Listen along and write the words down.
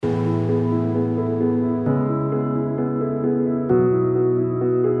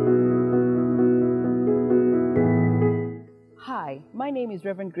name is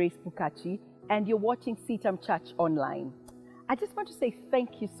Reverend Grace Bukachi, and you're watching CITAM Church Online. I just want to say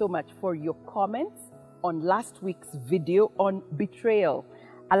thank you so much for your comments on last week's video on betrayal.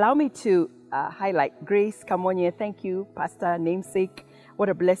 Allow me to highlight Grace Kamonye. Thank you, Pastor Namesake. What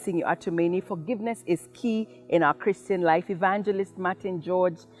a blessing you are to many. Forgiveness is key in our Christian life. Evangelist Martin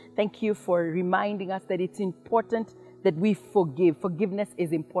George, thank you for reminding us that it's important that we forgive. Forgiveness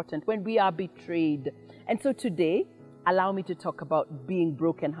is important when we are betrayed. And so today, allow me to talk about being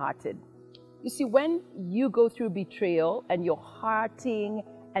brokenhearted. You see, when you go through betrayal and you're hurting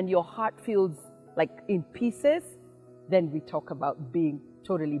and your heart feels like in pieces, then we talk about being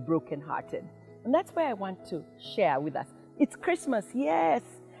totally brokenhearted. And that's why I want to share with us. It's Christmas, yes.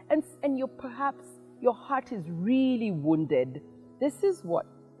 And perhaps your heart is really wounded. This is what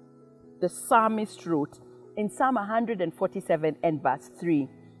the psalmist wrote in Psalm 147 and verse 3.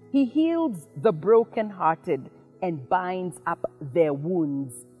 He heals the brokenhearted and binds up their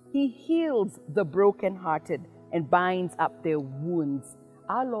wounds. He heals the brokenhearted and binds up their wounds.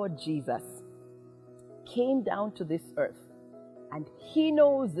 Our Lord Jesus came down to this earth, and He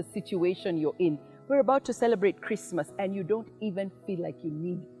knows the situation you're in. We're about to celebrate Christmas, and you don't even feel like you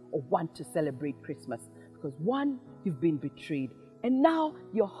need or want to celebrate Christmas because one, you've been betrayed, and now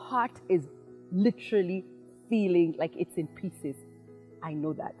your heart is literally feeling like it's in pieces. I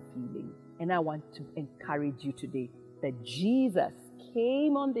know that feeling, and I want to encourage you today that Jesus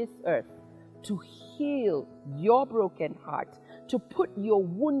came on this earth to heal your broken heart, to put your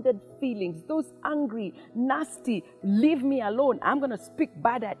wounded feelings, those angry, nasty, leave me alone, I'm going to speak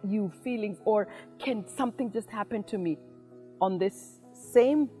bad at you feelings, or can something just happen to me? On this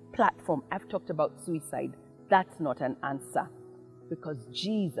same platform, I've talked about suicide. That's not an answer, because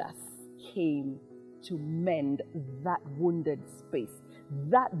Jesus came to mend that wounded space,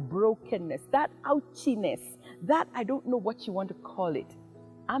 that brokenness, that ouchiness, that I don't know what you want to call it.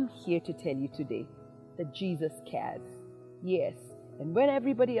 I'm here to tell you today that Jesus cares. Yes. And when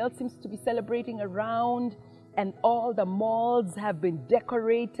everybody else seems to be celebrating around and all the malls have been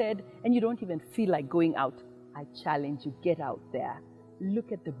decorated and you don't even feel like going out, I challenge you, get out there.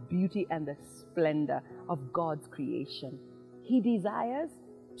 Look at the beauty and the splendor of God's creation. He desires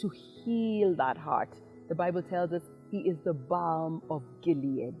to heal that heart. The Bible tells us He is the balm of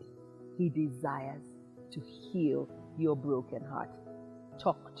Gilead. He desires to heal your broken heart.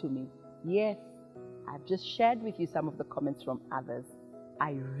 Talk to me. Yes, I've just shared with you some of the comments from others.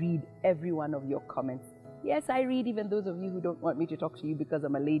 I read every one of your comments. Yes, I read even those of you who don't want me to talk to you because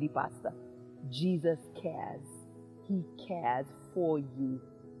I'm a lady pastor. Jesus cares. He cares for you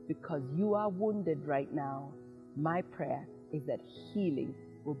because you are wounded right now. My prayer is that healing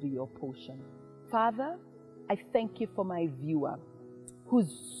will be your portion. Father, I thank you for my viewer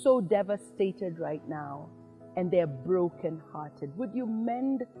who's so devastated right now and they're brokenhearted. Would you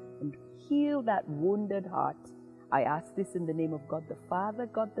mend and heal that wounded heart? I ask this in the name of God the Father,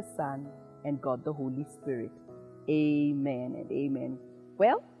 God the Son, and God the Holy Spirit. Amen and amen.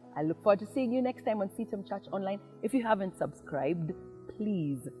 Well, I look forward to seeing you next time on CITAM Church Online. If you haven't subscribed,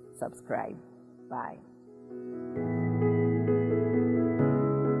 please subscribe. Bye.